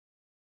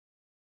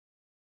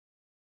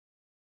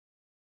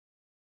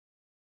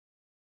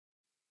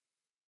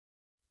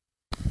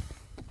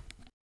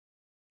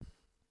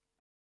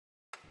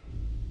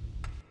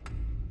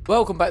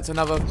Welcome back to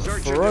another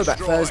Throwback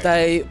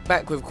Thursday,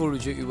 back with Call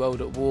of Duty World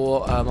at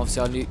War.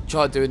 Obviously I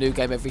try to do a new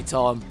game every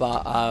time,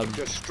 but I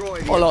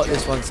like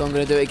this one, so I'm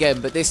going to do it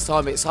again. But this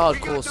time it's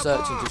hardcore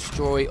search and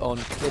destroy on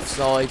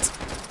cliffside.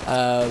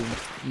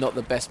 Not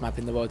the best map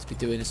in the world to be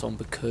doing this on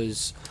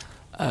because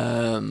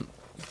you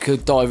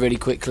could die really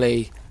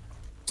quickly.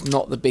 It's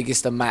not the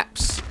biggest of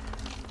maps,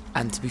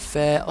 and to be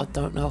fair, I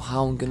don't know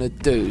how I'm going to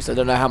do. So I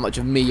don't know how much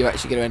of me you're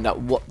actually going to end up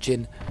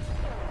watching,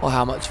 or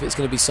how much of it's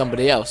going to be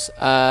somebody else.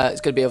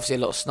 It's going to be obviously a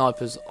lot of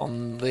snipers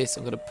on this.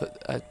 I'm going to put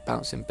a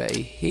bouncing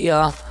Betty here.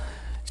 As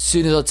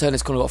soon as I turn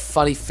this corner, I've got a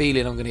funny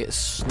feeling I'm going to get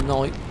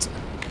sniped.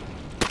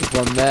 There's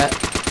one there.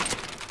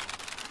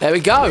 There we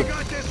go.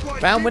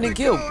 Round winning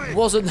kill.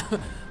 Wasn't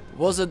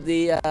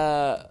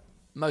the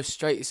most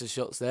straightest of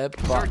shots there,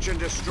 but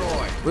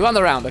we won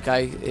the round.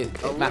 Okay,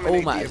 it all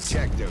matters. So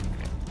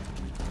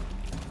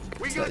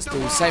let's do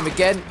the same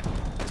again.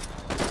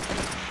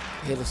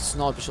 Hear the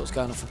sniper shots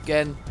going off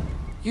again.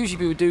 Usually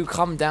people do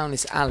come down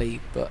this alley,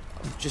 but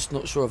I'm just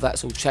not sure if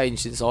that's all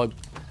changed since I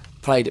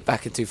played it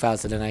back in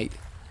 2008.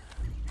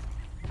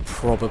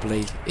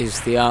 Probably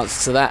is the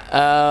answer to that.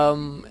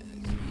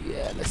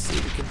 Yeah, let's see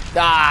if we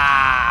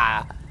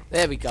can...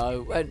 There we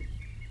go. Went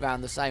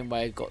round the same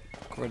way, got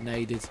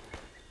grenaded.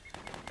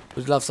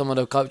 Would love someone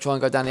to try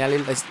and go down the alley.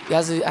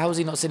 How has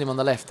he not seen him on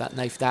the left, that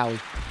Nath Dowie?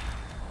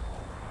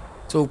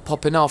 It's all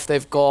popping off.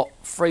 They've got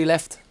 3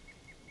 left.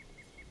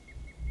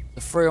 A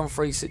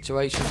 3-on-3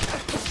 situation.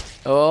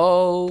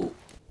 Oh,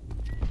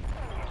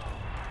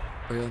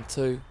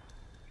 3-on-2.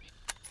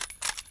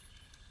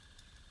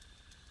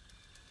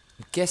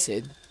 I'm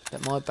guessing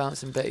that my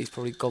bouncing Betty's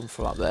probably gone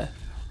from up there.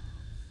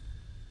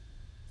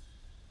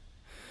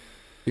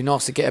 Be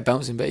nice to get a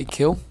bouncing Betty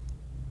kill.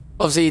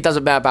 Obviously, it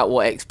doesn't matter about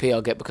what XP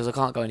I'll get because I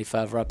can't go any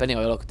further up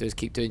anyway. All I can do is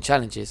keep doing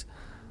challenges.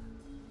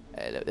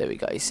 There we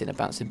go. He's seen a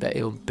bouncing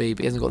Betty on B,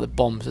 but he hasn't got the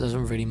bomb, so it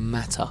doesn't really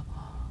matter.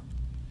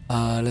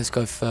 Let's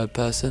go third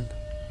person.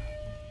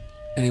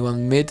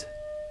 Anyone mid?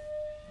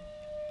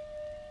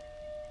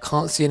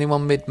 Can't see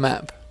anyone mid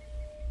map.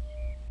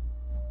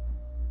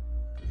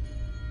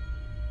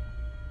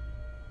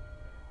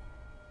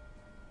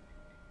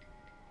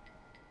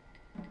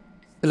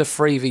 Still a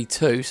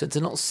 3v2, so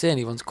to not see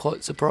anyone's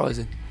quite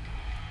surprising.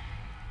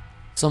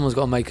 Someone's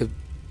got to make a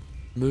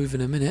move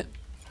in a minute.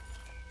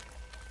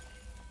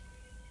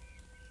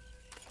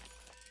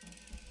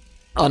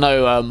 I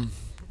know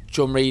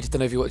John Reed, don't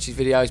know if you watch his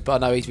videos, but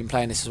I know he's been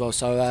playing this as well,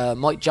 so I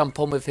might jump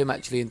on with him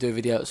actually and do a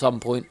video at some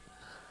point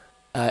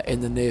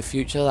in the near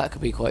future. That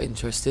could be quite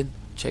interesting.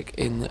 Check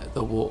in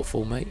the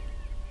waterfall, mate.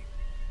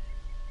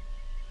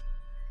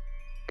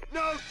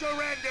 No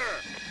surrender.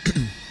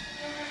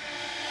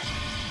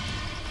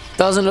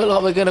 Doesn't look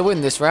like we're going to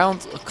win this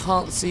round. I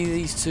can't see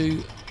these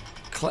two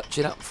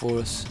clutching up for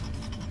us.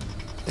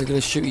 They're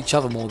going to shoot each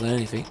other more than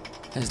anything.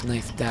 There's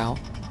Nath Dow.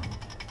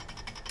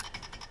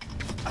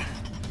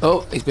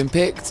 Oh, he's been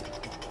picked.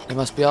 He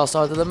must be our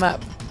side of the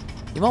map.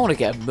 You might want to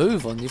get a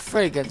move on. You're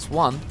 3 against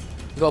 1.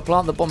 You've got to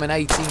plant the bomb in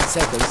 18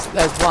 seconds.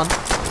 There's one.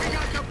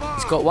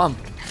 He's got one.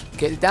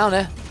 Get it down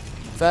there.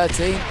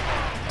 13.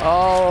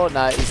 Oh,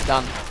 no, he's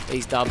done.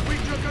 He's done.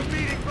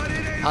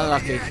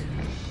 Unlucky.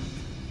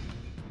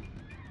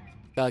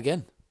 Go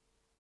again.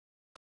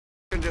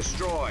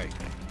 Destroy.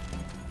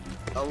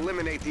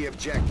 Eliminate the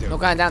objective. Not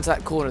going down to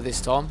that corner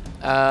this time.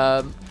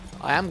 I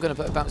am going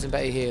to put a bouncing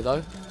Betty here,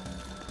 though.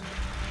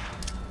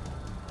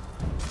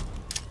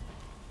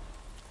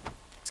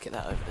 Get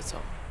that over the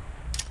top.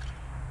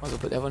 Might as well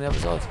put the other on the other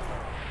side.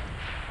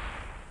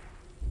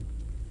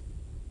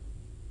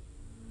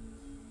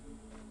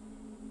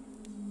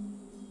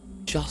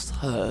 Just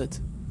heard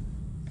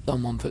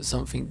someone put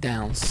something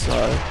down,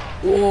 so...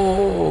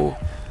 Whoa!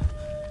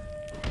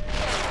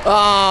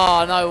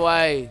 Oh, no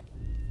way!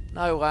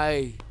 No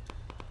way!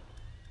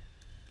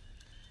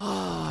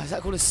 Oh, is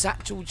that called a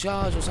satchel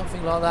charge or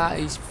something like that?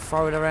 He's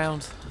throwing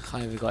around. I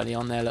can't even got any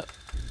on there, look.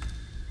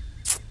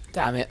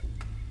 Damn it.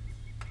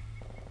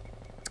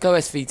 Go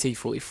SVT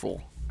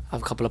 44.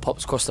 Have a couple of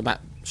pops across the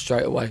map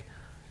straight away.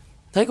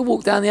 Take a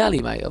walk down the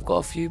alley, mate. I've got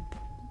a few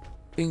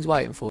things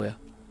waiting for you.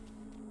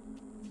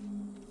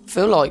 I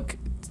feel like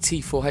the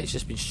T4H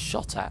just been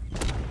shot at.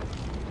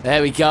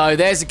 There we go.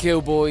 There's the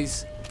kill,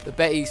 boys. The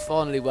Betty's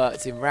finally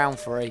worked in round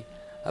 3.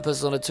 That puts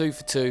us on a 2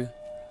 for 2.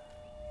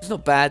 It's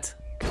not bad.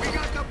 We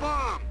got the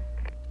bomb.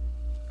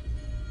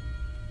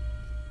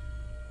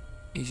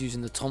 He's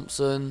using the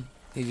Thompson.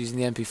 He's using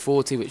the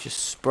MP40, which just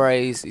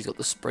sprays. He's got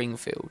the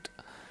Springfield.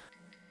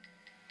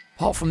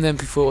 Apart from the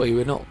MP40,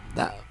 we're not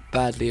that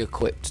badly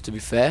equipped, to be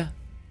fair.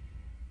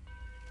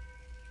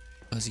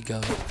 Where's he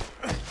going?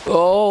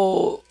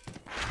 Oh!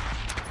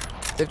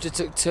 They've just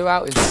took 2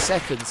 out in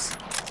seconds.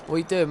 What are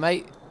you doing,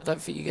 mate? I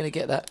don't think you're going to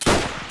get that.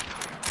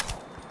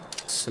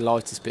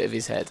 Slightest bit of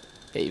his head.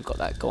 Yeah, you've got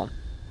that. Go on.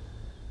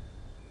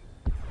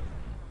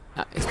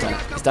 Nah, he's done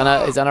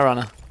it. He's done a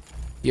runner.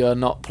 You are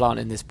not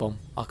planting this bomb.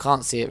 I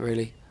can't see it,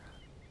 really.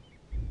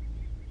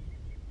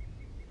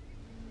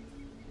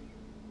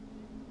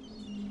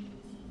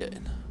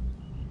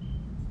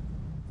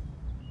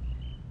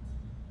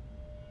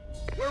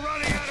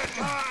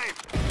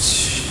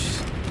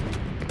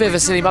 bit of a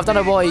silly move. I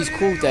don't know why he's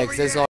called there, because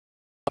there's like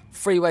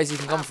 3 ways he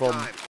can come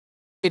from.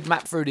 Mid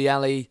map through the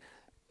alley,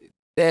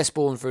 they're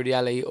spawned through the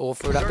alley, or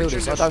through that building.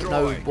 So I don't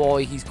know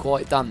why he's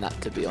quite done that,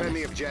 to be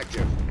honest. Just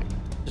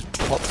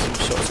pop some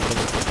shots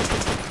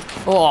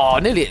across. Oh,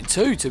 nearly at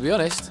 2, to be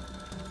honest.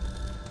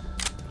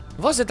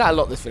 Have I said that a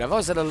lot this video? Have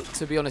I said,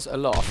 to be honest, a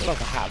lot? I feel like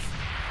I have.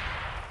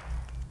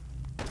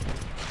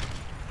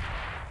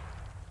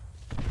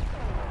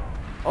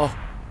 Oh.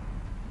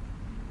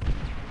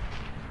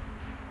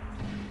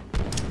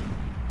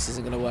 This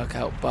isn't going to work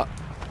out, but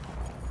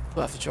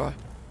we'll have to try.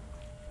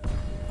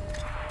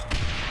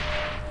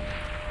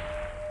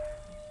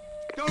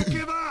 Don't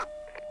give up.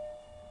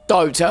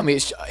 Don't tell me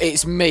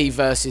it's me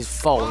versus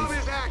 5.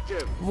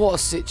 What a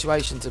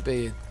situation to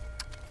be in.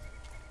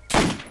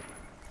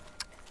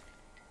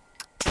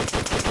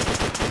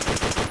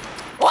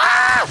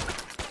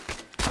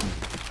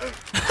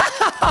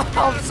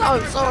 I'm so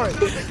sorry.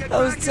 That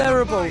was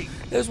terrible.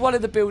 There's one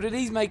in the building.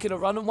 He's making a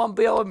run and one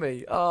behind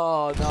me.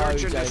 Oh no,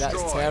 Jay,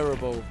 that's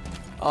terrible.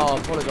 Oh,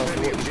 apologise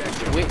for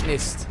what you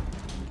witnessed.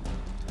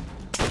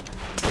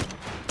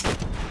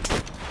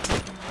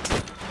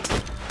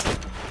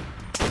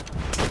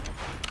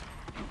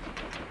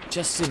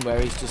 Just in where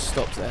he's just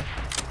stopped there.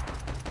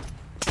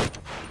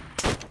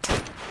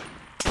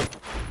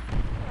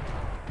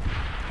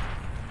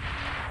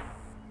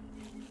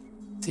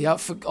 See, I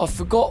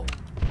forgot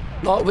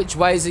like which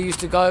ways I used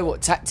to go,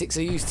 what tactics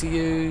I used to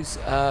use.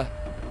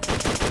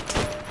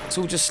 It's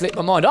all just slipped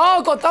my mind. Oh,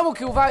 I got double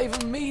kill without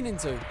even meaning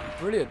to.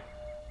 Brilliant.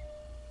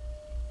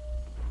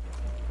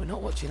 We're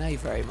not watching A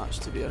very much,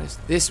 to be honest.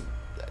 This,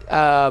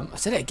 I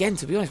said it again,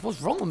 to be honest. What's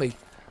wrong with me?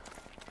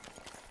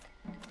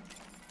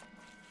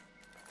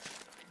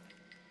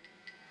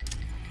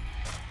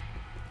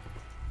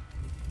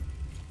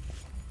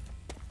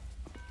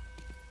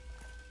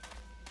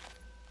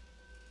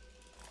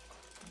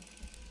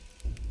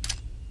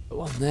 Put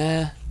one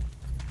there.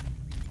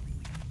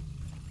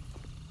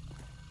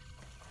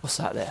 What's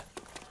that there?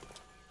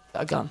 Is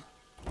that a gun?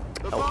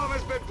 The bomb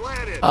has been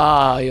planted.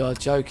 Ah, you are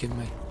joking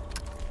me.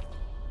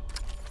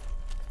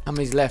 How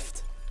many's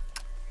left?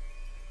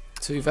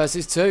 2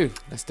 versus 2.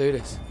 Let's do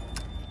this.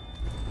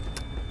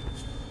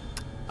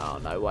 Oh,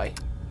 no way.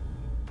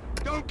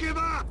 Don't give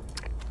up.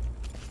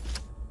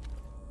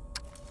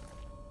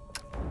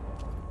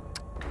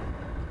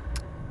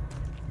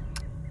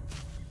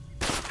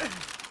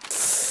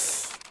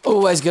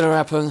 Always gonna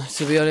happen,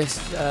 to be honest.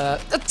 I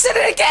did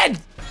it again!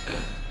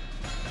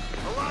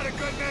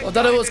 I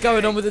don't know what's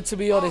going on with it, to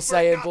be honest,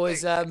 saying,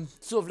 boys.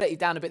 Sort of let you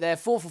down a bit there.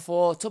 4 for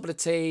 4, top of the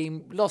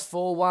team. Lost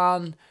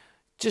 4-1.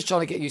 Just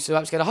trying to get used to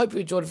that again. I hope you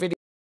enjoyed the video.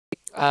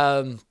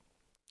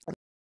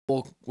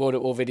 More World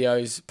at War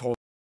videos. Probably,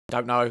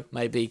 don't know.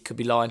 Maybe, could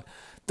be lying.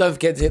 Don't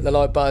forget to hit the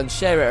like button,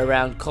 share it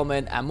around,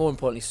 comment, and more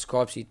importantly,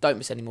 subscribe so you don't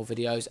miss any more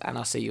videos. And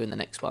I'll see you in the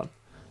next one.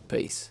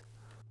 Peace.